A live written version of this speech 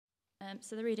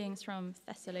So the reading's from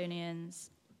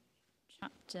Thessalonians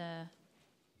chapter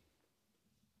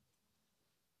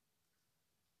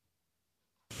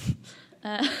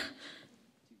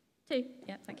 2.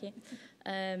 Yeah, thank you.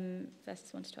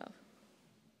 Verses 1 to 12.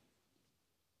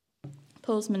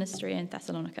 Paul's ministry in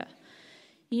Thessalonica.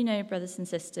 You know, brothers and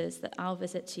sisters, that our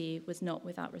visit to you was not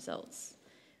without results.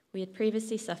 We had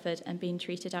previously suffered and been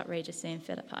treated outrageously in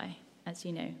Philippi, as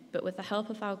you know, but with the help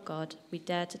of our God, we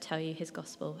dared to tell you his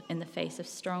gospel in the face of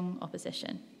strong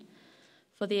opposition.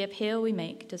 For the appeal we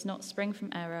make does not spring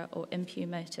from error or impure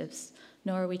motives,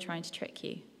 nor are we trying to trick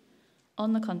you.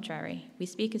 On the contrary, we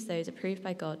speak as those approved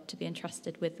by God to be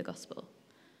entrusted with the gospel.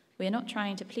 We are not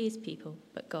trying to please people,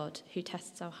 but God, who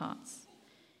tests our hearts.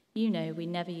 You know we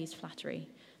never use flattery,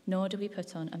 nor do we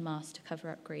put on a mask to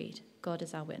cover up greed. God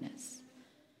is our witness.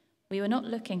 We were not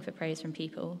looking for praise from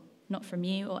people, not from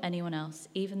you or anyone else,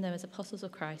 even though as apostles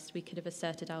of Christ we could have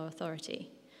asserted our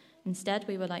authority. Instead,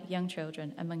 we were like young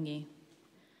children among you.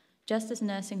 Just as a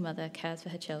nursing mother cares for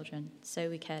her children, so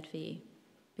we cared for you.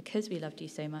 Because we loved you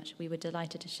so much, we were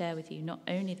delighted to share with you not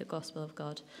only the gospel of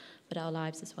God, but our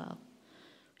lives as well.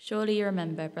 Surely you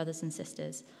remember, brothers and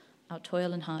sisters, our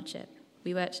toil and hardship.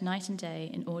 We worked night and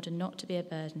day in order not to be a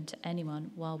burden to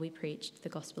anyone while we preached the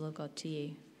gospel of God to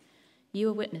you. You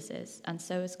are witnesses, and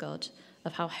so is God,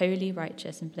 of how holy,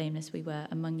 righteous, and blameless we were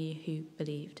among you who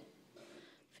believed.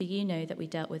 For you know that we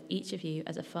dealt with each of you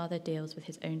as a father deals with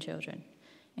his own children,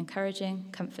 encouraging,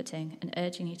 comforting, and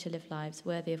urging you to live lives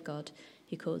worthy of God,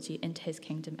 who calls you into his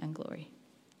kingdom and glory.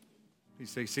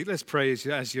 Please take a seat. Let's pray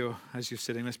as you're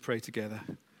sitting. Let's pray together.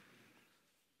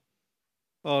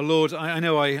 Oh, Lord, I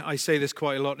know I say this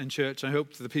quite a lot in church. I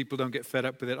hope that the people don't get fed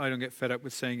up with it. I don't get fed up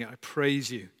with saying it. I praise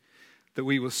you that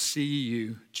we will see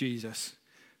you, Jesus,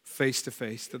 face to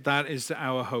face, that is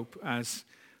our hope as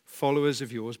followers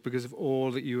of yours because of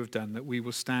all that you have done, that we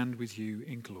will stand with you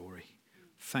in glory.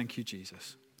 Thank you,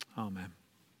 Jesus. Amen.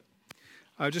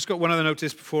 I've just got one other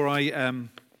notice before I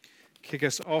kick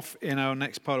us off in our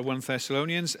next part of 1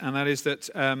 Thessalonians, and that is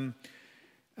that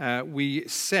we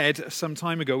said some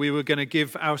time ago we were going to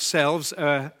give ourselves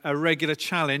a regular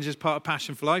challenge as part of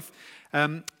Passion for Life.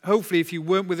 Hopefully, if you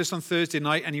weren't with us on Thursday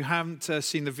night and you haven't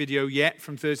seen the video yet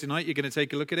from Thursday night, you're going to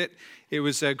take a look at it. It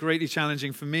was greatly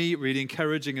challenging for me, really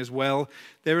encouraging as well.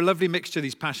 They're a lovely mixture,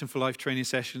 these Passion for Life training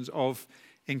sessions, of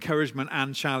encouragement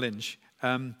and challenge.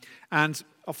 And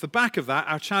off the back of that,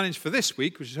 our challenge for this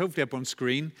week, which is hopefully up on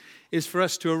screen, is for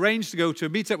us to arrange to go to a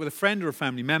meet-up with a friend or a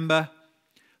family member,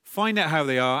 find out how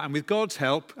they are, and with God's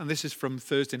help, and this is from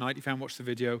Thursday night, if you haven't watched the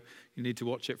video, you need to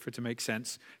watch it for it to make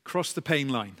sense, cross the pain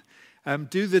line.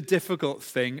 Do the difficult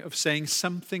thing of saying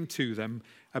something to them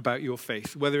about your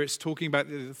faith, whether it's talking about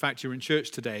the fact you're in church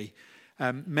today,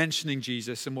 mentioning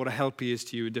Jesus and what a help he is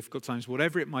to you in difficult times,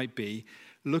 whatever it might be,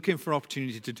 looking for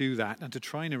opportunity to do that and to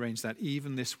try and arrange that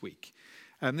even this week.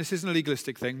 This isn't a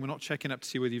legalistic thing. We're not checking up to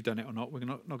see whether you've done it or not. We're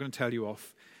not going to tell you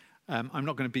off. I'm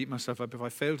not going to beat myself up if I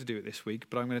fail to do it this week,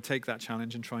 but I'm going to take that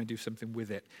challenge and try and do something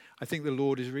with it. I think the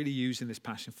Lord is really using this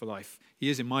Passion for Life. He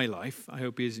is in my life. I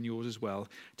hope he is in yours as well,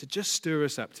 to just stir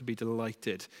us up to be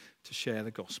delighted to share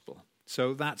the gospel.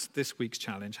 So that's this week's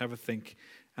challenge. Have a think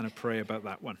and a pray about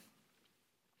that one.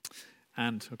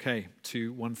 And, okay,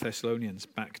 to 1 Thessalonians,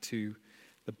 back to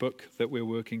the book that we're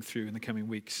working through in the coming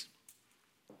weeks.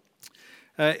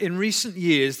 In recent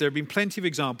years, there have been plenty of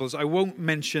examples. I won't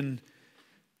mention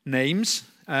names.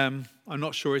 I'm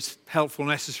not sure it's helpful or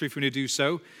necessary for me to do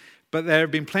so, but there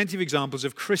have been plenty of examples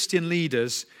of Christian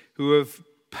leaders who have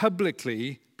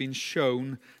publicly been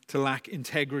shown to lack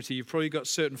integrity. You've probably got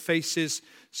certain faces,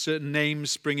 certain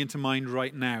names spring into mind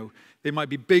right now. They might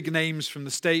be big names from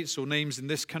the States or names in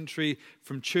this country,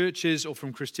 from churches or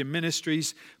from Christian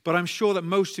ministries, but I'm sure that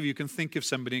most of you can think of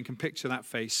somebody and can picture that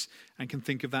face and can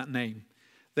think of that name.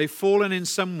 They've fallen in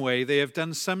some way. They have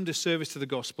done some disservice to the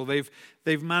gospel.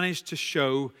 They've managed to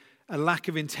show a lack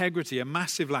of integrity, a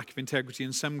massive lack of integrity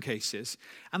in some cases.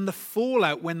 And the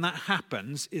fallout when that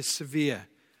happens is severe.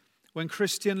 When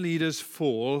Christian leaders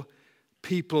fall,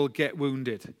 people get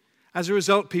wounded. As a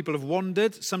result, people have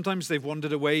wandered. Sometimes they've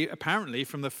wandered away, apparently,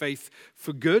 from the faith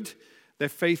for good. Their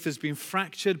faith has been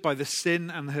fractured by the sin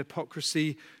and the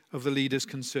hypocrisy of the leaders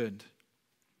concerned.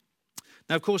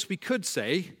 Now, of course, we could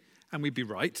say, and we'd be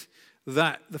right,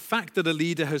 that the fact that a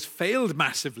leader has failed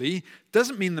massively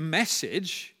doesn't mean the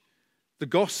message, the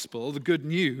gospel, the good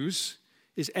news,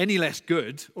 is any less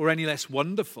good or any less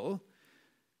wonderful.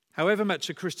 However much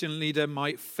a Christian leader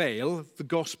might fail, the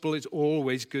gospel is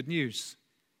always good news.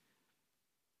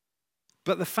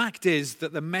 But the fact is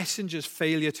that the messenger's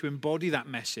failure to embody that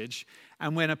message,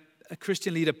 and when a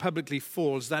Christian leader publicly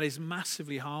falls, that is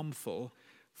massively harmful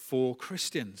for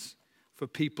Christians, for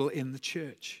people in the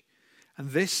church. And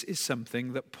this is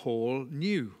something that Paul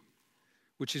knew,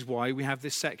 which is why we have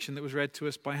this section that was read to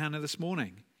us by Hannah this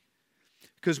morning.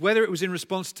 Because whether it was in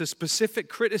response to specific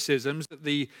criticisms that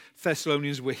the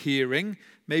Thessalonians were hearing,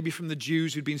 maybe from the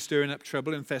Jews who'd been stirring up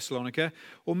trouble in Thessalonica,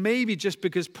 or maybe just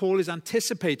because Paul is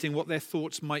anticipating what their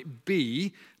thoughts might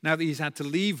be now that he's had to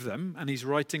leave them and he's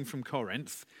writing from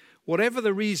Corinth, whatever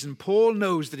the reason, Paul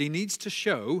knows that he needs to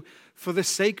show, for the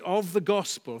sake of the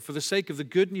gospel, for the sake of the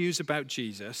good news about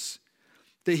Jesus,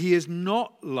 that he is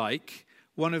not like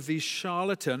one of these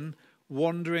charlatan,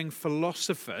 wandering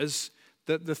philosophers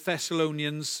that the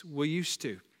Thessalonians were used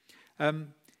to.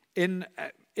 In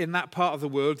that part of the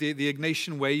world, the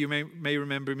Ignatian Way, you may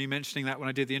remember me mentioning that when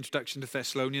I did the introduction to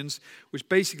Thessalonians, which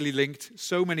basically linked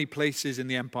so many places in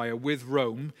the empire with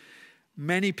Rome.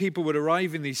 Many people would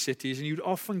arrive in these cities, and you'd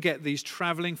often get these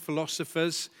traveling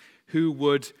philosophers who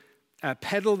would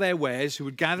peddle their wares, who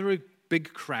would gather a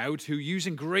big crowd, who,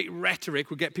 using great rhetoric,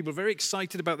 would get people very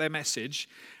excited about their message.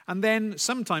 And then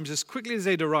sometimes, as quickly as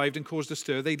they'd arrived and caused a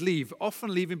stir, they'd leave,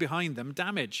 often leaving behind them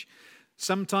damage.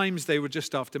 Sometimes they were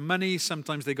just after money.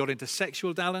 Sometimes they got into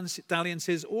sexual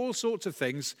dalliances. All sorts of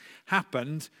things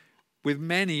happened with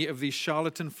many of these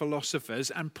charlatan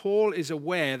philosophers. And Paul is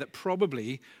aware that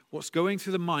probably what's going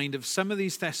through the mind of some of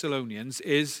these Thessalonians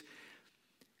is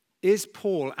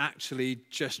Paul actually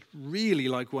just really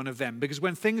like one of them? Because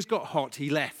when things got hot, he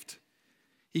left.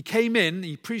 He came in,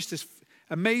 he preached this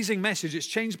amazing message, it's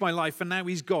changed my life, and now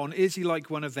he's gone. Is he like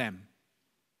one of them?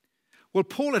 Well,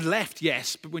 Paul had left,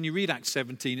 yes, but when you read Acts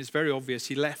 17, it's very obvious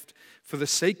he left for the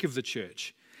sake of the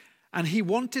church. And he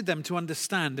wanted them to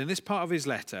understand in this part of his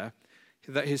letter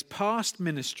that his past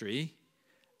ministry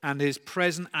and his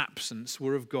present absence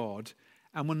were of God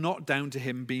and were not down to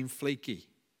him being flaky.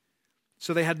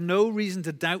 So they had no reason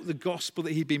to doubt the gospel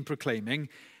that he'd been proclaiming,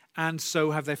 and so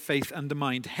have their faith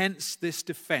undermined. Hence this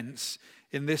defense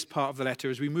in this part of the letter.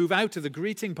 As we move out of the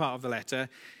greeting part of the letter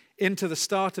into the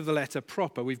start of the letter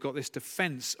proper, we've got this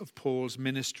defense of Paul's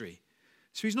ministry.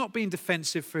 So he's not being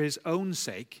defensive for his own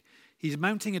sake. He's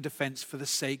mounting a defense for the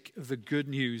sake of the good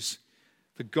news,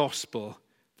 the gospel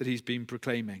that he's been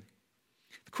proclaiming.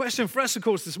 The question for us, of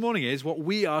course, this morning is what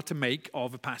we are to make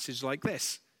of a passage like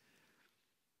this.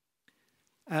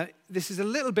 This is a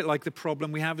little bit like the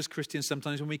problem we have as Christians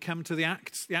sometimes when we come to the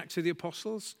Acts of the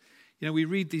Apostles. You know, we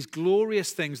read these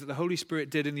glorious things that the Holy Spirit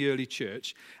did in the early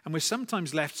church, and we're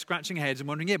sometimes left scratching our heads and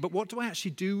wondering, but what do I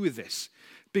actually do with this?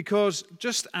 Because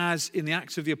just as in the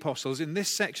Acts of the Apostles, in this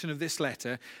section of this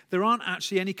letter, there aren't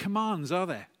actually any commands, are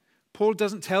there? Paul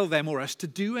doesn't tell them or us to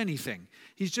do anything.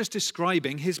 He's just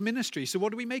describing his ministry. So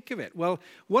what do we make of it? Well,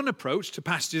 one approach to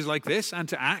passages like this and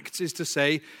to Acts is to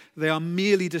say they are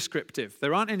merely descriptive.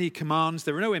 There aren't any commands,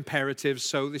 there are no imperatives,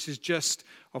 so this is just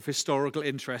of historical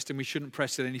interest and we shouldn't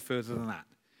press it any further than that.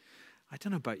 I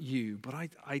don't know about you, but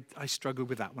I struggle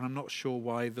with that when I'm not sure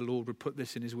why the Lord would put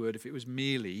this in his word if it was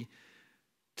merely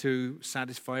to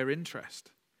satisfy our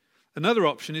interest. Another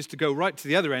option is to go right to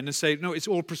the other end and say, no, it's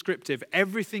all prescriptive.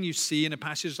 Everything you see in a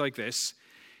passage like this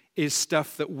is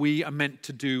stuff that we are meant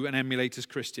to do and emulate as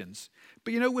Christians.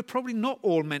 But we're probably not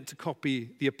all meant to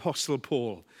copy the Apostle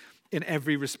Paul in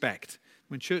every respect.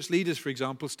 When church leaders, for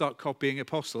example, start copying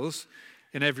apostles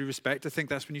in every respect, I think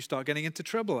that's when you start getting into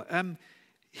trouble.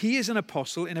 He is an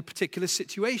apostle in a particular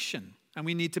situation, and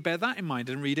we need to bear that in mind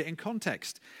and read it in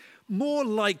context. More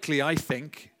likely, I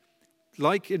think,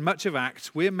 like in much of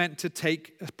Acts, we're meant to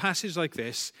take a passage like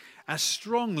this as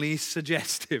strongly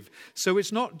suggestive. So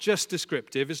it's not just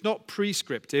descriptive, it's not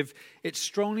prescriptive, it's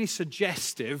strongly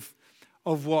suggestive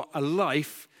of what a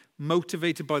life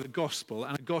motivated by the gospel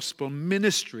and a gospel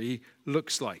ministry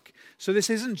looks like. So this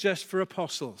isn't just for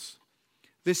apostles.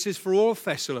 This is for all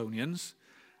Thessalonians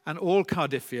and all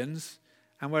Cardiffians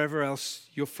and wherever else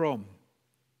you're from.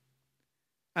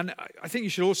 And I think you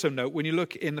should also note, when you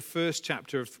look in the first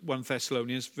chapter of 1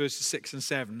 Thessalonians, verses 6 and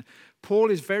 7, Paul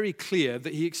is very clear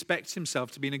that he expects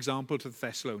himself to be an example to the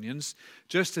Thessalonians,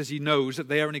 just as he knows that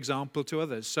they are an example to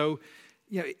others. So,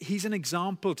 he's an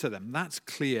example to them. That's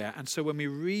clear. And so when we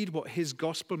read what his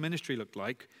gospel ministry looked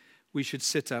like, we should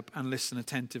sit up and listen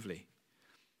attentively.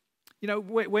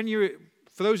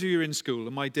 For those of you who are in school,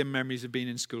 and my dim memories of being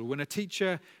in school, when a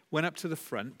teacher went up to the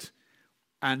front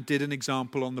and did an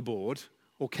example on the board,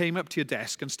 or came up to your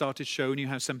desk and started showing you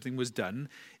how something was done,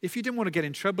 if you didn't want to get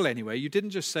in trouble anyway, you didn't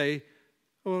just say,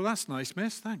 oh, that's nice,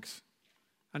 miss, thanks,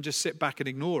 and just sit back and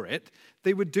ignore it.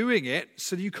 They were doing it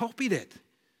so that you copied it.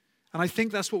 And I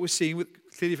think that's what we're seeing,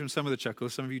 clearly from some of the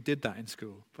chuckles. Some of you did that in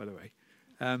school, by the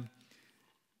way.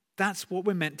 That's what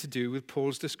we're meant to do with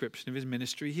Paul's description of his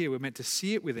ministry here. We're meant to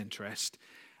see it with interest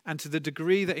And to the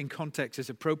degree that in context is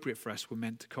appropriate for us, we're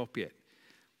meant to copy it.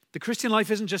 The Christian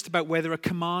life isn't just about whether a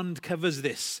command covers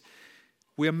this.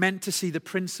 We are meant to see the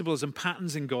principles and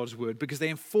patterns in God's word because they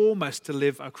inform us to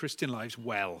live our Christian lives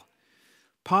well.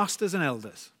 Pastors and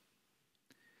elders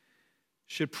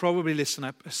should probably listen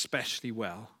up especially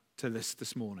well to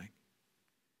this morning.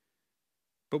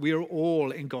 But we are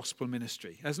all in gospel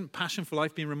ministry. Hasn't Passion for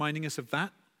Life been reminding us of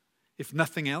that? If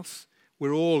nothing else,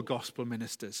 we're all gospel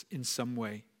ministers in some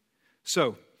way.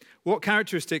 So, what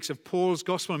characteristics of Paul's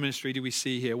gospel ministry do we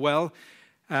see here? Well,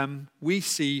 we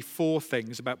see four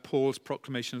things about Paul's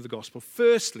proclamation of the gospel.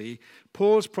 Firstly,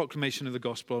 Paul's proclamation of the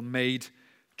gospel made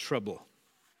trouble.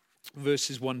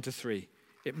 Verses 1 to 3.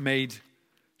 It made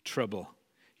trouble.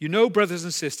 You know, brothers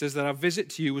and sisters, that our visit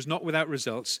to you was not without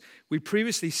results. We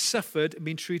previously suffered and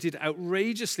been treated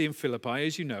outrageously in Philippi,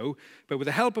 as you know, but with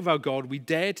the help of our God, we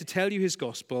dared to tell you his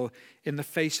gospel in the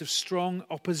face of strong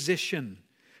opposition.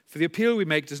 For the appeal we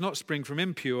make does not spring from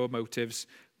impure motives,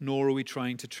 nor are we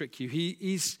trying to trick you.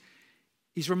 He's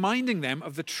reminding them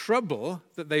of the trouble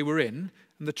that they were in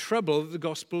and the trouble that the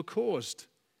gospel caused.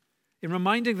 In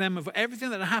reminding them of everything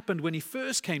that happened when he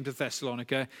first came to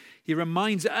Thessalonica, he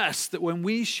reminds us that when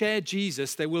we share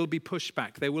Jesus, there will be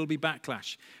pushback, there will be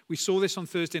backlash. We saw this on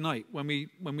Thursday night when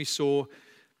we saw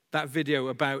that video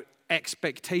about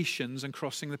expectations and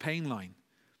crossing the pain line.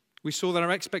 We saw that our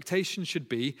expectation should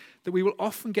be that we will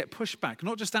often get pushback,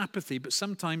 not just apathy, but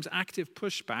sometimes active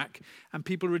pushback and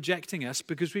people rejecting us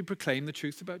because we proclaim the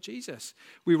truth about Jesus.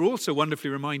 We were also wonderfully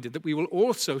reminded that we will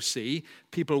also see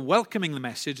people welcoming the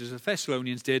message, as the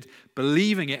Thessalonians did,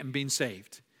 believing it and being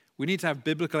saved. We need to have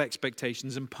biblical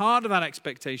expectations, and part of that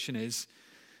expectation is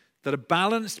that a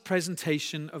balanced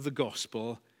presentation of the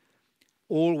gospel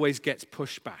always gets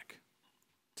pushback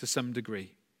to some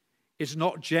degree. It's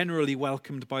not generally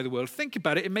welcomed by the world. Think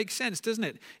about it. It makes sense, doesn't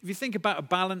it? If you think about a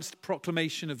balanced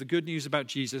proclamation of the good news about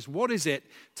Jesus, what is it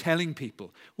telling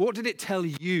people? What did it tell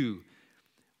you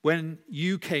when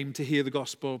you came to hear the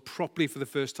gospel properly for the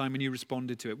first time and you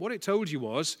responded to it? What it told you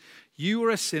was, you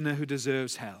are a sinner who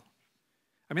deserves hell.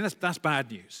 I mean, that's bad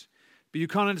news. But you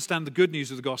can't understand the good news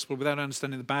of the gospel without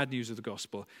understanding the bad news of the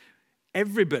gospel.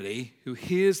 Everybody who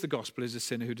hears the gospel is a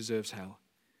sinner who deserves hell.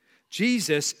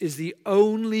 Jesus is the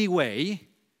only way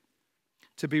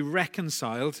to be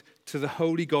reconciled to the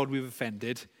holy God we've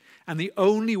offended, and the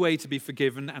only way to be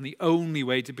forgiven, and the only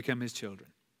way to become his children.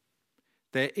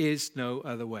 There is no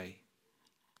other way.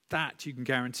 That you can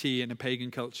guarantee in a pagan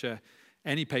culture,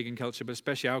 any pagan culture, but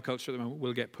especially our culture at the moment,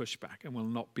 will get pushback and will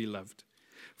not be loved.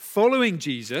 Following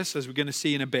Jesus, as we're going to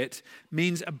see in a bit,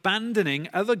 means abandoning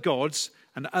other gods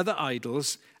and other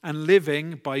idols and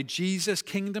living by Jesus'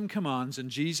 kingdom commands and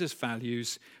Jesus'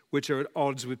 values, which are at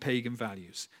odds with pagan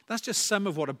values. That's just some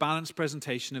of what a balanced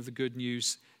presentation of the good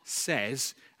news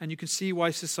says, and you can see why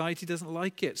society doesn't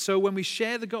like it. So when we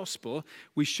share the gospel,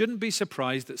 we shouldn't be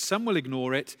surprised that some will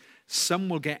ignore it, some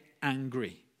will get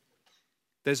angry.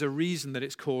 There's a reason that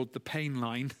it's called the pain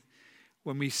line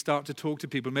when we start to talk to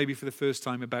people, maybe for the first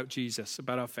time, about Jesus,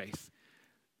 about our faith.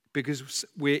 Because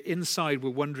we're inside, we're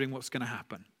wondering what's going to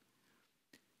happen.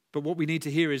 But what we need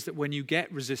to hear is that when you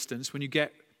get resistance, when you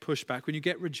get pushback, when you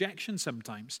get rejection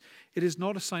sometimes, it is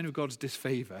not a sign of God's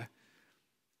disfavor.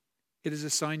 It is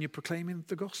a sign you're proclaiming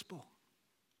the gospel.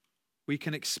 We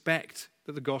can expect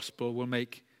that the gospel will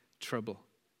make trouble.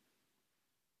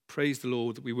 Praise the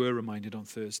Lord that we were reminded on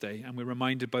Thursday, and we're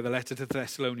reminded by the letter to the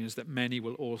Thessalonians that many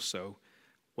will also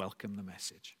welcome the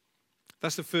message.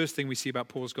 That's the first thing we see about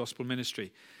Paul's gospel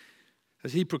ministry.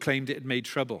 As he proclaimed it, it made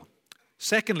trouble.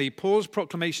 Secondly, Paul's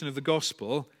proclamation of the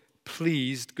gospel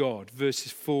pleased God,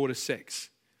 verses 4 to 6.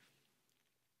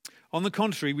 On the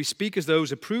contrary, we speak as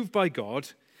those approved by God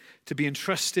to be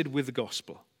entrusted with the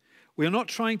gospel. We are not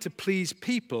trying to please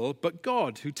people, but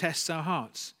God who tests our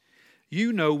hearts.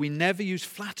 You know we never use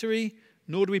flattery,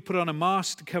 nor do we put on a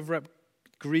mask to cover up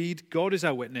greed. God is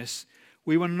our witness.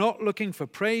 We were not looking for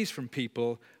praise from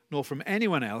people, nor from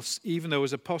anyone else, even though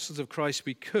as apostles of Christ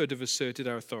we could have asserted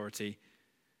our authority.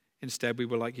 Instead, we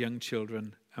were like young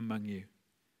children among you.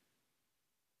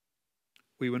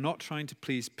 We were not trying to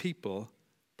please people,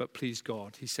 but please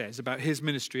God, he says, about his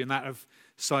ministry and that of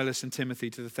Silas and Timothy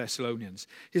to the Thessalonians.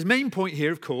 His main point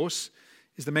here, of course,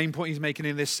 is the main point he's making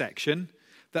in this section,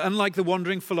 that unlike the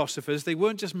wandering philosophers, they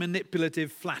weren't just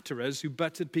manipulative flatterers who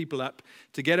buttered people up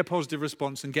to get a positive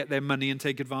response and get their money and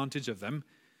take advantage of them.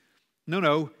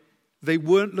 No, they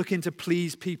weren't looking to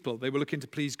please people. They were looking to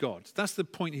please God. That's the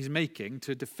point he's making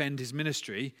to defend his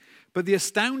ministry. But the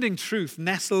astounding truth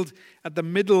nestled at the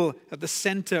middle, at the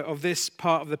center of this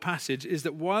part of the passage is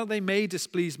that while they may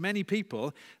displease many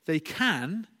people, they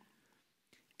can,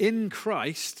 in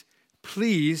Christ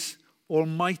please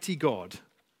Almighty God.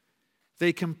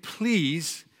 They can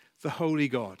please the Holy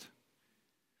God.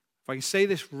 If I can say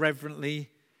this reverently,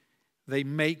 they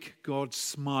make God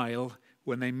smile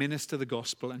when they minister the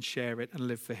gospel and share it and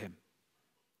live for him.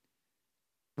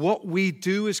 What we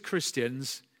do as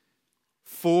Christians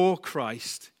for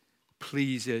Christ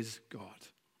pleases God.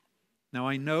 Now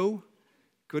I know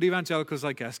good evangelicals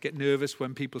like us get nervous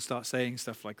when people start saying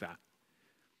stuff like that.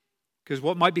 Because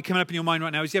what might be coming up in your mind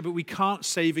right now is, but we can't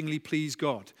savingly please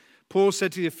God. Paul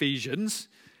said to the Ephesians,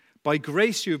 by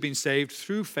grace you have been saved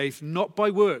through faith, not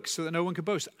by works, so that no one can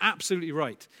boast. Absolutely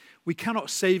right. We cannot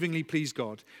savingly please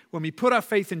God. When we put our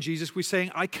faith in Jesus, we're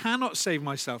saying, I cannot save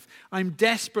myself. I'm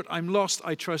desperate. I'm lost.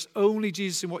 I trust only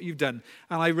Jesus in what you've done.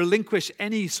 And I relinquish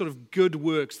any sort of good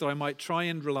works that I might try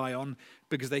and rely on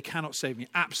because they cannot save me.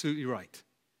 Absolutely right.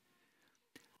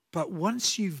 But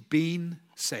once you've been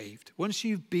saved, once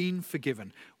you've been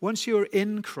forgiven, once you're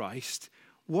in Christ,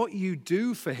 what you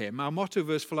do for him, our motto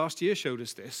verse for last year showed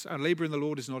us this, our labor in the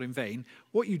Lord is not in vain.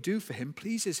 What you do for him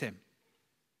pleases him.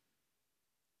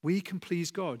 We can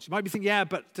please God. You might be thinking,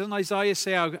 but doesn't Isaiah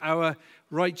say our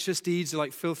righteous deeds are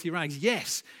like filthy rags?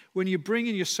 Yes, when you bring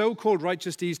in your so-called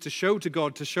righteous deeds to show to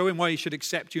God, to show him why he should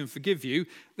accept you and forgive you,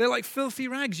 they're like filthy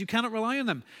rags. You cannot rely on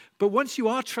them. But once you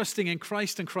are trusting in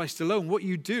Christ and Christ alone, what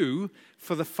you do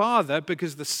for the Father,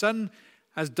 because the Son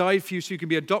has died for you so you can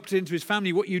be adopted into his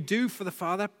family, what you do for the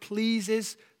Father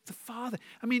pleases the Father.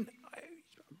 I mean,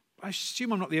 I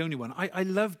assume I'm not the only one. I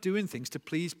love doing things to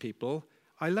please people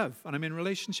I love and I'm in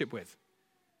relationship with.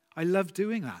 I love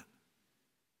doing that.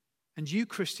 And you,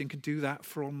 Christian, can do that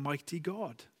for Almighty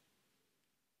God.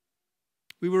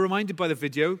 We were reminded by the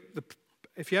video.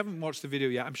 If you haven't watched the video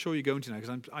yet, I'm sure you're going to now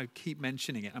because I keep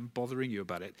mentioning it. I'm bothering you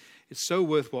about it. It's so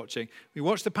worth watching. We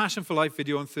watched the Passion for Life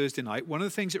video on Thursday night. One of the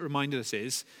things it reminded us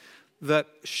is that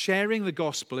sharing the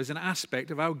gospel is an aspect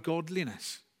of our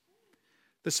godliness.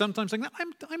 There's sometimes like,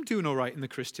 I'm doing all right in the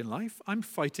Christian life. I'm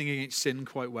fighting against sin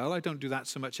quite well. I don't do that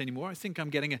so much anymore. I think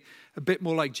I'm getting a bit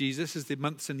more like Jesus as the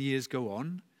months and years go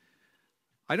on.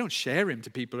 I don't share him to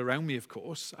people around me, of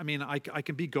course. I mean, I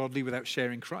can be godly without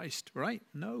sharing Christ, right?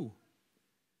 No.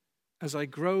 As I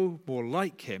grow more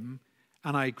like him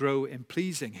and I grow in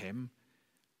pleasing him,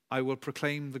 I will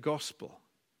proclaim the gospel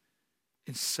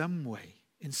in some way,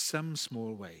 in some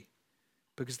small way,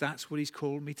 because that's what he's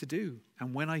called me to do.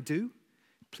 And when I do,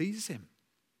 pleases him.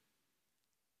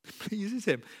 Pleases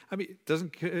him. I mean, it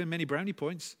doesn't earn many brownie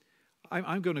points.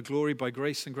 I'm going to glory by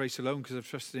grace and grace alone because I've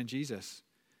trusted in Jesus.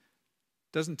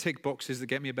 Doesn't tick boxes that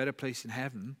get me a better place in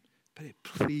heaven, but it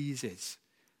pleases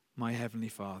my heavenly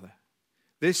Father.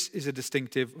 This is a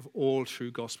distinctive of all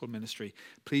true gospel ministry.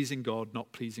 Pleasing God,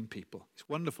 not pleasing people. It's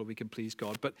wonderful we can please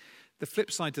God. But the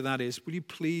flip side to that is, will you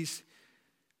please,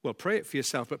 well, pray it for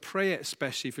yourself, but pray it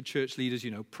especially for church leaders,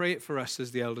 Pray it for us as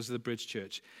the elders of the Bridge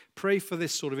Church. Pray for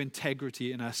this sort of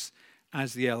integrity in us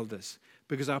as the elders.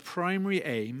 Because our primary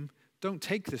aim, don't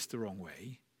take this the wrong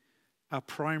way, our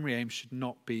primary aim should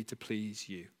not be to please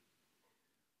you.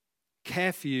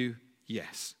 Care for you,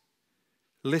 yes.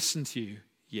 Listen to you,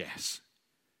 yes.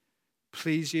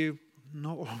 Please you,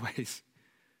 not always.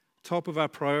 Top of our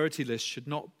priority list should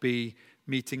not be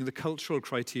meeting the cultural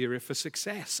criteria for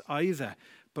success either,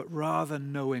 but rather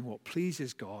knowing what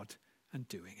pleases God and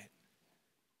doing it.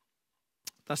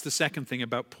 That's the second thing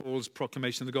about Paul's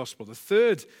proclamation of the gospel. The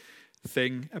third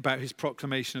thing about his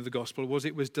proclamation of the gospel was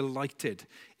it was delighted.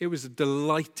 It was a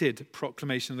delighted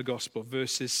proclamation of the gospel,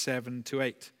 verses 7 to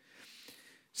 8.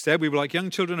 Instead, we were like young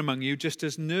children among you, just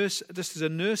as a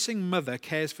nursing mother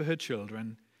cares for her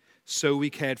children, so we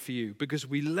cared for you. Because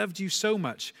we loved you so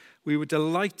much, we were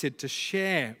delighted to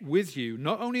share with you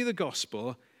not only the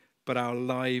gospel, but our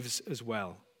lives as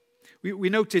well. We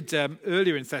noted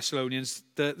earlier in Thessalonians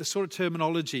the sort of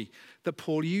terminology that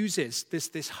Paul uses,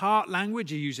 this heart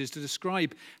language he uses to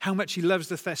describe how much he loves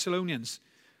the Thessalonians.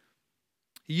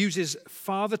 He uses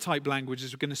father-type language,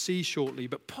 as we're going to see shortly,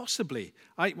 but possibly,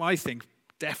 I think,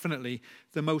 definitely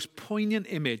the most poignant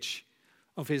image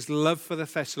of his love for the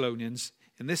Thessalonians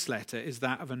in this letter is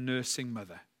that of a nursing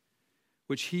mother,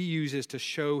 which he uses to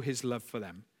show his love for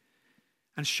them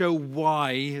and show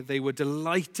why they were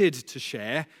delighted to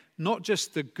share not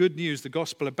just the good news, the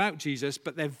gospel about Jesus,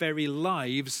 but their very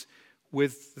lives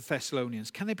with the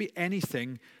Thessalonians. Can there be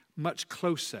anything much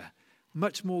closer,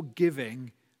 much more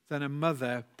giving than a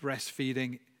mother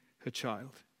breastfeeding her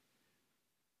child?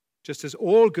 Just as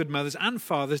all good mothers and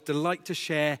fathers delight to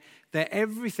share their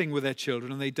everything with their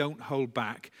children and they don't hold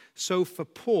back, so for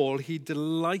Paul, he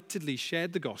delightedly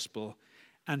shared the gospel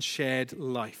and shared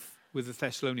life with the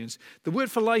Thessalonians. The word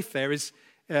for life there is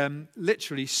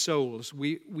literally souls.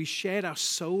 We shared our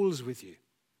souls with you.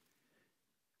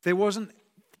 There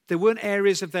weren't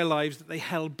areas of their lives that they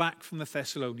held back from the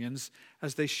Thessalonians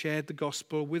as they shared the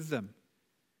gospel with them.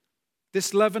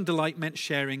 This love and delight meant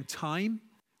sharing time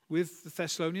with the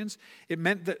Thessalonians. It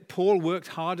meant that Paul worked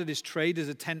hard at his trade as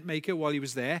a tent maker while he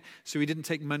was there, so he didn't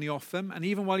take money off them. And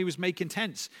even while he was making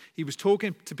tents, he was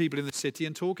talking to people in the city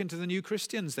and talking to the new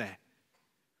Christians there.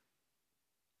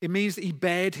 It means that he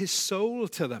bared his soul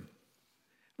to them.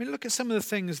 I mean, look at some of the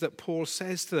things that Paul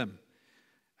says to them.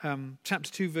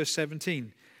 Chapter 2, verse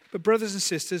 17. But brothers and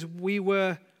sisters, we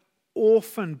were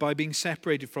orphaned by being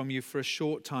separated from you for a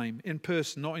short time, in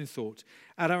person, not in thought.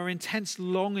 At our intense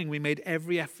longing, we made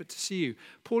every effort to see you.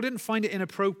 Paul didn't find it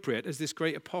inappropriate, as this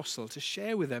great apostle, to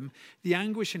share with them the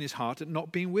anguish in his heart at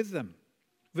not being with them.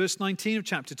 Verse 19 of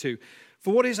chapter 2.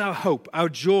 For what is our hope, our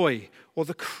joy, or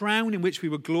the crown in which we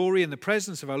will glory in the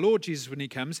presence of our Lord Jesus when he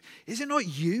comes? Is it not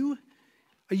you?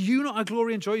 Are you not our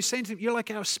glory and joy? He's saying to them, you're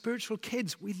like our spiritual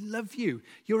kids. We love you.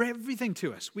 You're everything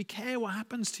to us. We care what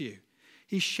happens to you.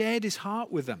 He shared his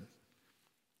heart with them.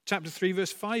 Chapter 3,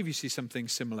 verse 5, you see something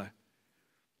similar.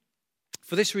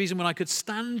 For this reason, when I could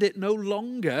stand it no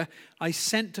longer, I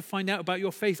sent to find out about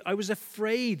your faith. I was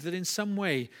afraid that in some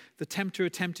way the tempter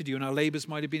had tempted you and our labors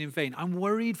might have been in vain. I'm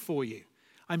worried for you.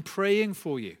 I'm praying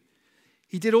for you.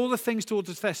 He did all the things towards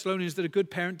the Thessalonians that a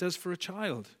good parent does for a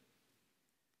child.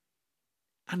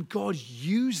 And God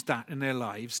used that in their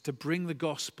lives to bring the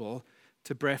gospel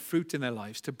to bear fruit in their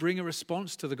lives, to bring a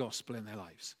response to the gospel in their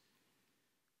lives.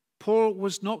 Paul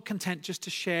was not content just to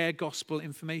share gospel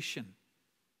information,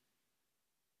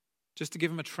 just to give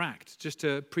them a tract, just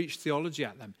to preach theology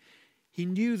at them. He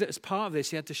knew that as part of this,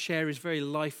 he had to share his very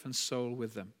life and soul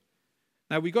with them.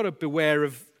 Now, we've got to beware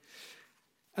of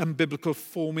unbiblical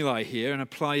formulae here and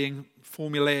applying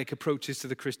formulaic approaches to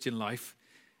the Christian life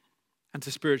and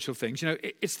to spiritual things. You know,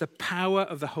 it's the power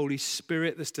of the Holy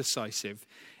Spirit that's decisive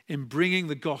in bringing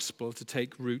the gospel to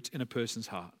take root in a person's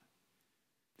heart.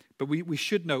 But we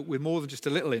should note with more than just a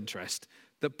little interest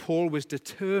that Paul was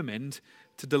determined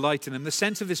to delight in them. The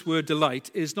sense of this word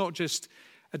delight is not just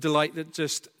a delight that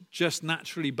just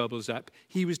naturally bubbles up.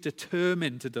 He was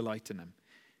determined to delight in them.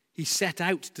 He set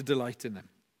out to delight in them.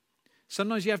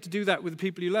 Sometimes you have to do that with the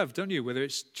people you love, don't you? Whether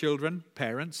it's children,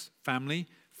 parents, family,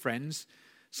 friends.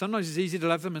 Sometimes it's easy to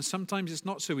love them and sometimes it's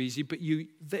not so easy, but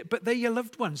they're your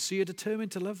loved ones, so you're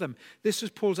determined to love them. This was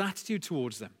Paul's attitude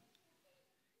towards them.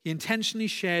 He intentionally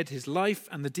shared his life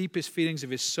and the deepest feelings of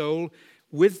his soul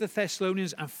with the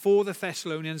Thessalonians and for the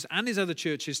Thessalonians and his other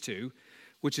churches too,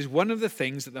 which is one of the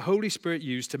things that the Holy Spirit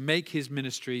used to make his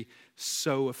ministry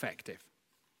so effective.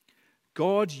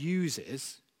 God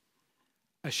uses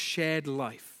a shared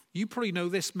life. You probably know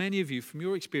this, many of you, from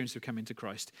your experience of coming to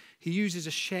Christ. He uses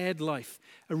a shared life,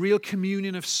 a real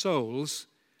communion of souls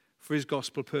for his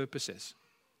gospel purposes.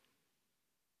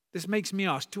 This makes me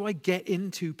ask, do I get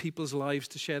into people's lives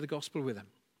to share the gospel with them?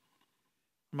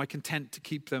 Am I content to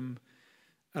keep them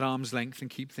at arm's length and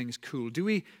keep things cool? Do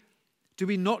we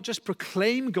not just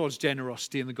proclaim God's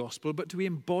generosity in the gospel, but do we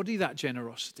embody that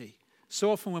generosity?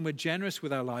 So often when we're generous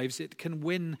with our lives, it can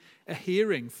win a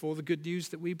hearing for the good news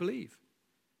that we believe.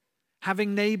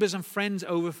 Having neighbors and friends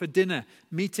over for dinner,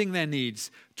 meeting their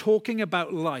needs, talking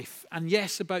about life, and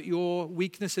yes, about your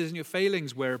weaknesses and your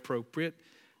failings where appropriate,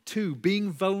 too,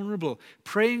 being vulnerable,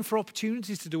 praying for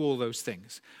opportunities to do all those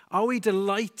things. Are we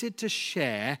delighted to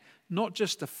share not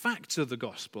just the facts of the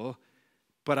gospel,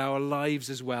 but our lives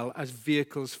as well as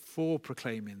vehicles for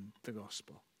proclaiming the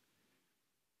gospel?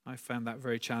 I found that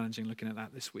very challenging looking at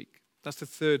that this week. That's the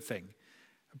third thing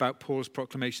about Paul's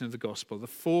proclamation of the gospel. The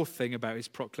fourth thing about his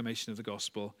proclamation of the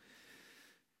gospel,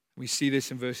 we see this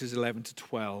in verses 11 to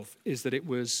 12, is that it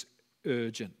was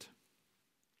urgent.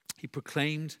 He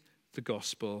proclaimed the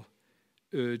gospel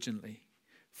urgently.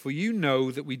 For you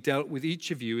know that we dealt with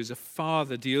each of you as a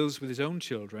father deals with his own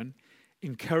children,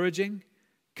 encouraging,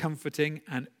 comforting,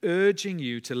 and urging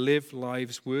you to live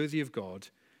lives worthy of God,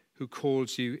 who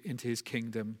calls you into his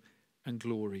kingdom and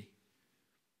glory.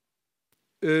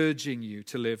 Urging you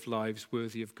to live lives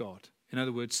worthy of God. In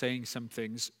other words, saying some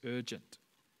things urgent.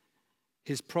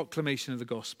 His proclamation of the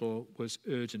gospel was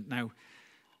urgent. Now,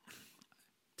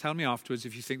 tell me afterwards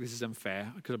if you think this is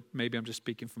unfair, because maybe I'm just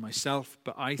speaking for myself,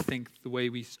 but I think the way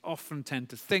we often tend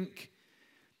to think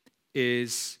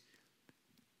is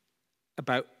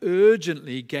about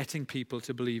urgently getting people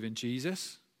to believe in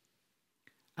Jesus,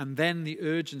 and then the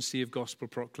urgency of gospel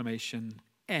proclamation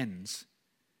ends.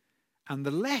 And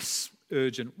the less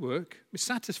urgent work,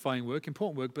 satisfying work,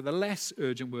 important work, but the less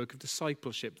urgent work of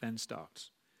discipleship then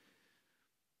starts.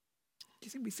 Do you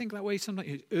think we think that way sometimes?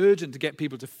 It's urgent to get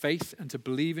people to faith and to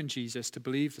believe in Jesus, to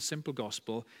believe the simple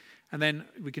gospel. And then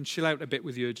we can chill out a bit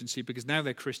with the urgency because now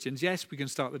they're Christians. Yes, we can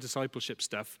start the discipleship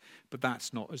stuff, but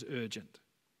that's not as urgent.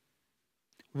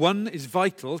 One is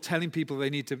vital, telling people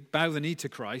they need to bow the knee to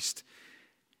Christ.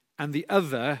 And the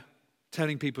other,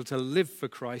 telling people to live for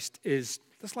Christ,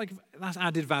 that's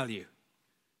added value.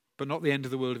 But not the end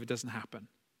of the world if it doesn't happen.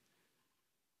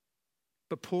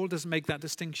 But Paul doesn't make that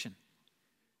distinction.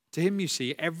 To him, you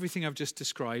see, everything I've just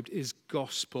described is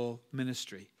gospel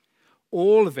ministry.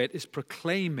 All of it is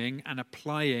proclaiming and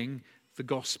applying the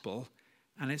gospel,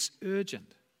 and it's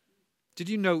urgent. Did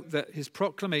you note that his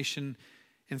proclamation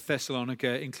in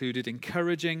Thessalonica included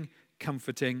encouraging,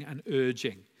 comforting, and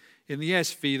urging? In the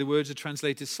ESV, the words are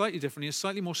translated slightly differently,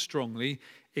 slightly more strongly,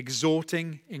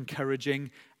 exhorting,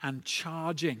 encouraging, and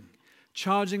charging.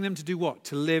 Charging them to do what?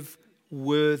 To live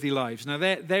worthy lives. Now,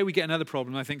 there we get another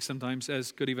problem, I think, sometimes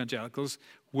as good evangelicals.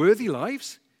 Worthy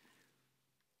lives?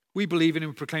 We believe in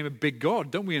and proclaim a big God,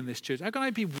 don't we, in this church? How can I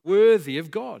be worthy of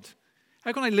God?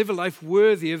 How can I live a life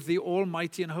worthy of the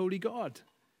almighty and holy God?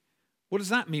 What does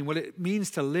that mean? Well, it means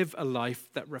to live a life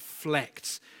that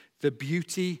reflects the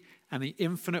beauty and the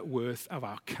infinite worth of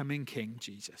our coming King,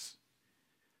 Jesus.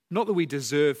 Not that we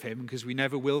deserve him, because we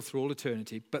never will through all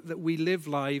eternity, but that we live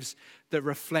lives that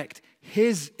reflect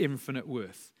his infinite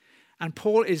worth. And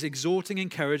Paul is exhorting,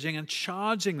 encouraging, and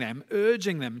charging them,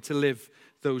 urging them to live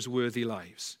those worthy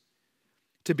lives,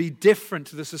 to be different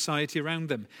to the society around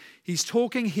them. He's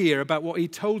talking here about what he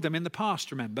told them in the past,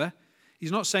 remember?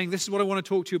 He's not saying, this is what I want to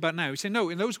talk to you about now. He's saying, no,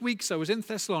 in those weeks I was in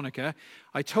Thessalonica,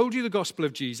 I told you the gospel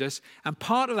of Jesus, and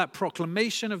part of that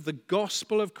proclamation of the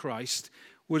gospel of Christ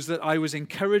was that I was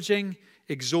encouraging,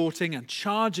 exhorting, and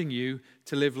charging you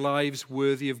to live lives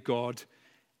worthy of God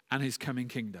and his coming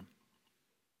kingdom.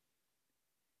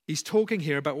 He's talking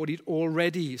here about what he'd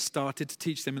already started to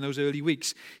teach them in those early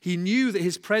weeks. He knew that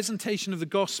his presentation of the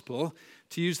gospel,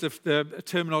 to use the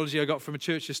terminology I got from a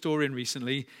church historian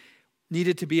recently,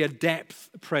 needed to be a depth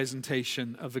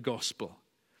presentation of the gospel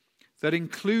that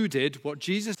included what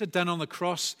Jesus had done on the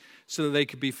cross so that they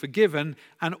could be forgiven,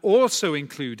 and also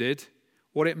included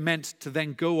what it meant to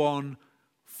then go on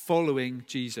following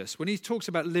Jesus. When he talks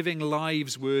about living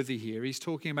lives worthy here, he's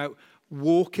talking about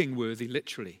walking worthy,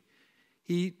 literally.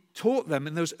 He taught them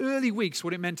in those early weeks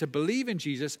what it meant to believe in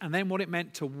Jesus and then what it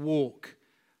meant to walk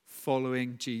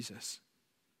following Jesus.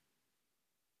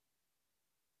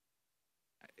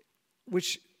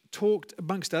 Which talked,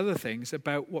 amongst other things,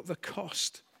 about what the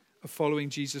cost of following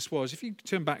Jesus was. If you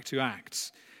turn back to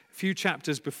Acts, a few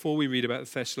chapters before we read about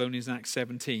the Thessalonians in Acts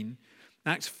 17,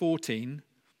 Acts 14,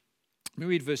 let me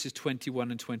read verses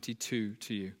 21 and 22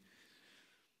 to you.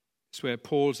 It's where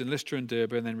Paul's in Lystra and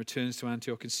Derbe and then returns to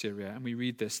Antioch in Syria. And we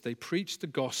read this: they preached the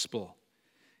gospel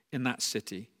in that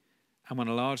city and won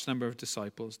a large number of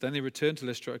disciples. Then they returned to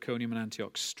Lystra, Iconium, and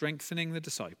Antioch, strengthening the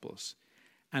disciples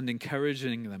and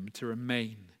encouraging them to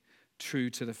remain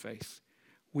true to the faith.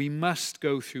 We must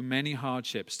go through many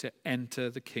hardships to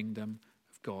enter the kingdom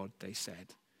of God, they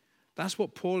said. That's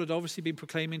what Paul had obviously been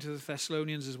proclaiming to the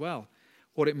Thessalonians as well.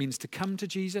 What it means to come to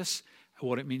Jesus and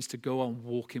what it means to go on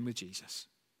walking with Jesus.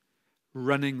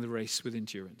 Running the race with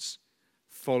endurance.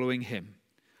 Following him.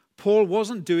 Paul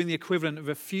wasn't doing the equivalent of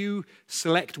a few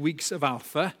select weeks of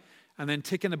Alpha and then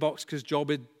ticking the box because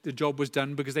the job was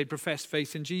done because they professed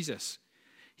faith in Jesus.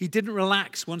 He didn't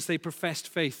relax once they professed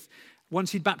faith,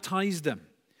 once he'd baptized them.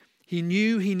 He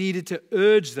knew he needed to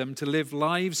urge them to live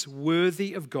lives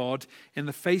worthy of God in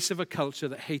the face of a culture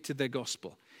that hated their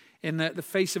gospel, in the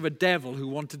face of a devil who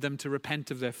wanted them to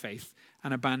repent of their faith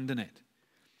and abandon it.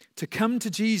 To come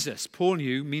to Jesus, Paul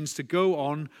knew, means to go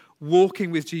on walking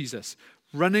with Jesus,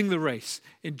 running the race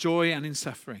in joy and in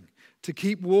suffering, to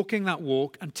keep walking that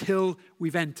walk until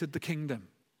we've entered the kingdom.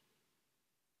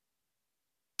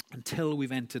 Until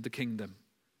we've entered the kingdom.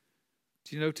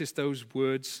 Do you notice those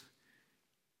words?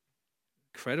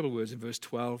 Incredible words in verse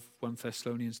 12, 1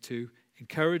 Thessalonians 2.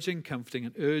 Encouraging, comforting,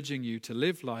 and urging you to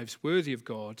live lives worthy of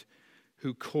God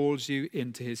who calls you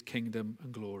into his kingdom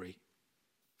and glory.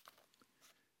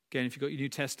 Again, if you've got your New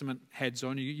Testament heads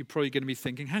on, you're probably going to be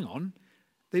thinking, hang on,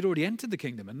 they'd already entered the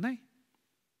kingdom, hadn't they?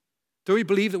 Do we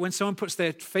believe that when someone puts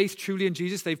their faith truly in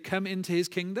Jesus, they've come into his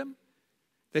kingdom?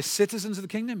 They're citizens of the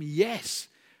kingdom? Yes.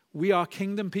 We are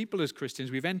kingdom people as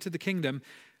Christians. We've entered the kingdom.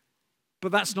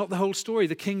 But that's not the whole story.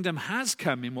 The kingdom has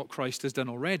come in what Christ has done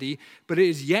already, but it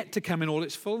is yet to come in all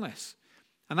its fullness.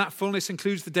 And that fullness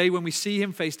includes the day when we see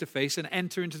him face to face and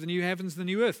enter into the new heavens and the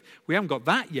new earth. We haven't got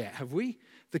that yet, have we?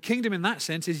 The kingdom in that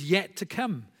sense is yet to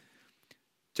come.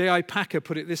 J.I. Packer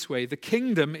put it this way: the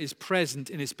kingdom is present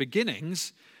in its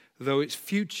beginnings, though its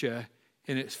future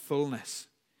in its fullness.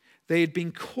 They had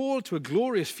been called to a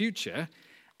glorious future,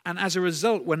 and as a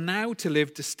result were now to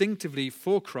live distinctively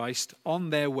for Christ on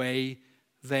their way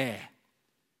there.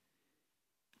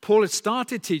 Paul had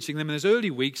started teaching them in his early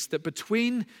weeks that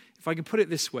between, if I can put it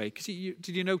this way, because did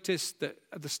you notice that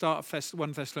at the start of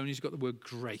 1 Thessalonians you've got the word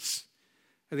grace.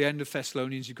 At the end of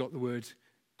Thessalonians you've got the word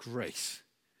grace.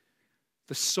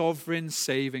 The sovereign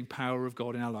saving power of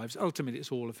God in our lives. Ultimately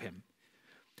it's all of him.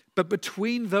 But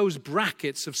between those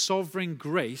brackets of sovereign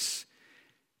grace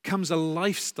comes a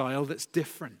lifestyle that's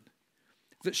different,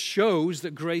 that shows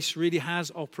that grace really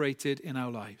has operated in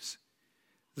our lives.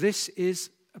 This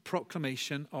is a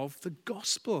proclamation of the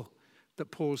gospel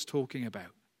that Paul's talking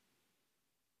about.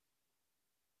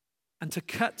 And to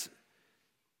cut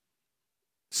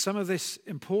some of this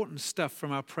important stuff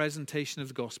from our presentation of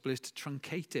the gospel is to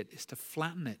truncate it, is to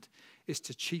flatten it, is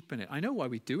to cheapen it. I know why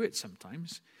we do it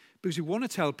sometimes, because we want to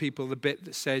tell people the bit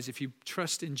that says if you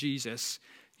trust in Jesus,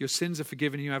 your sins are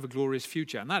forgiven and you have a glorious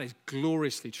future. And that is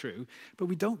gloriously true, but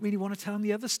we don't really want to tell them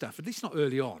the other stuff, at least not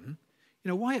early on.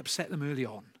 Why upset them early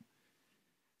on?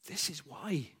 This is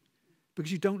why.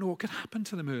 Because you don't know what could happen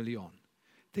to them early on.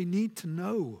 They need to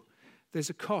know there's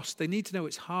a cost. They need to know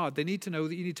it's hard. They need to know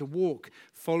that you need to walk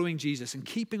following Jesus and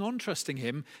keeping on trusting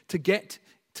him to get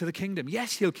to the kingdom.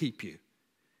 Yes, he'll keep you.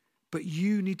 But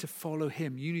you need to follow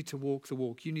him. You need to walk the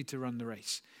walk. You need to run the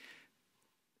race.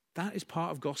 That is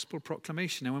part of gospel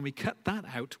proclamation. And when we cut that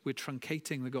out, we're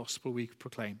truncating the gospel we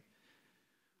proclaim.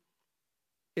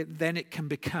 It can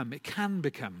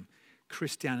become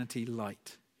Christianity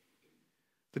light.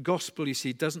 The gospel, you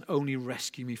see, doesn't only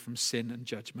rescue me from sin and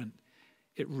judgment.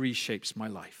 It reshapes my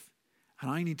life.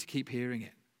 And I need to keep hearing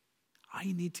it.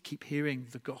 I need to keep hearing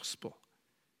the gospel.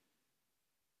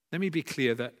 Let me be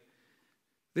clear that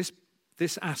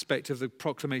this aspect of the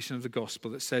proclamation of the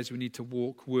gospel that says we need to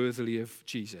walk worthily of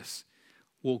Jesus,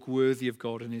 walk worthy of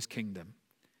God and his kingdom.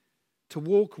 To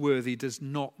walk worthy does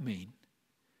not mean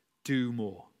do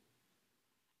more.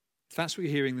 If that's what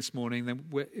you're hearing this morning, then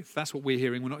if that's what we're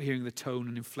hearing, we're not hearing the tone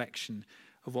and inflection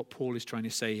of what Paul is trying to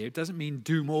say here. It doesn't mean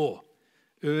do more,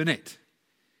 earn it.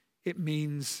 It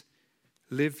means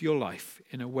live your life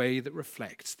in a way that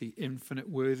reflects the infinite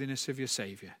worthiness of your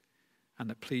Savior and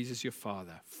that pleases your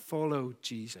Father. Follow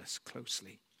Jesus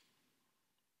closely.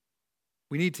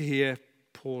 We need to hear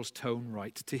Paul's tone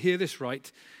right. To hear this right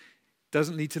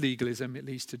doesn't lead to legalism, it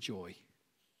leads to joy.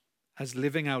 As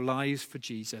living our lives for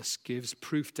Jesus gives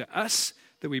proof to us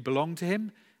that we belong to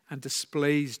him and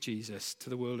displays Jesus to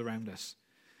the world around us.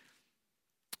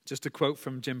 Just a quote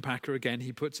from Jim Packer again,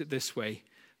 he puts it this way: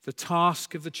 the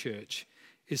task of the church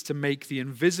is to make the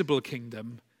invisible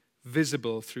kingdom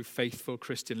visible through faithful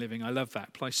Christian living. I love that.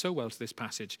 Applies so well to this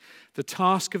passage. The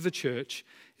task of the church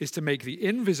is to make the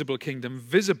invisible kingdom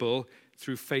visible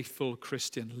through faithful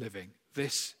Christian living.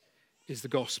 This is the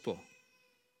gospel.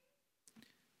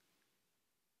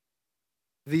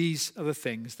 These are the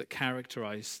things that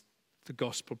characterize the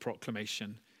gospel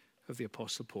proclamation of the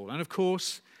Apostle Paul. And of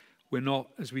course, we're not,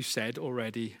 as we've said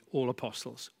already, all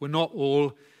apostles. We're not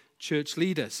all church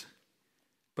leaders.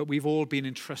 But we've all been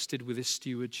entrusted with this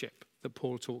stewardship that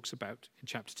Paul talks about in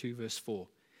chapter 2, verse 4.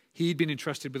 He'd been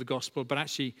entrusted with the gospel, but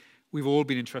actually we've all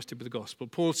been entrusted with the gospel.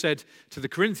 Paul said to the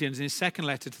Corinthians in his second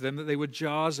letter to them that they were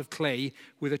jars of clay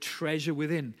with a treasure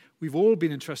within. We've all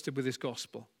been entrusted with this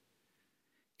gospel.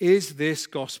 Is this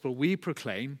gospel we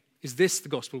proclaim? Is this the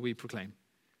gospel we proclaim?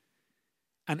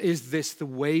 And is this the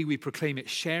way we proclaim it,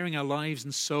 sharing our lives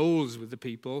and souls with the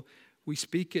people we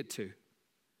speak it to?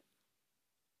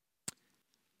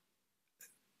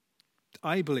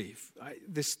 I believe,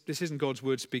 this isn't God's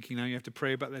word speaking now, you have to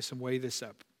pray about this and weigh this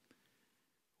up.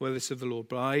 Well, this of the Lord,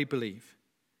 but I believe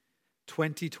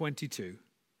 2022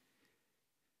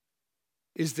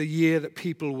 is the year that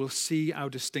people will see our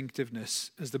distinctiveness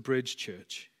as the Bridge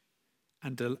Church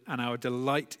and our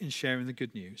delight in sharing the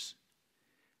good news.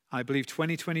 I believe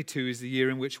 2022 is the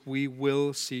year in which we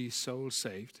will see souls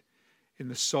saved in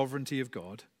the sovereignty of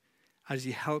God as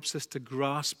he helps us to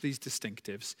grasp these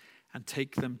distinctives and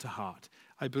take them to heart.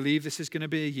 I believe this is going to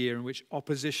be a year in which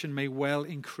opposition may well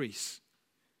increase,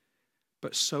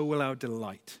 but so will our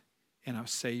delight in our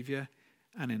Savior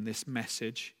and in this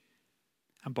message.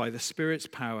 And by the Spirit's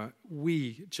power,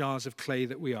 we, jars of clay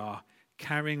that we are,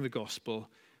 carrying the gospel,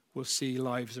 will see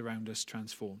lives around us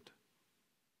transformed.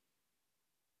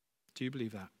 Do you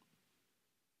believe that?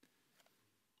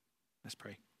 Let's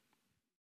pray.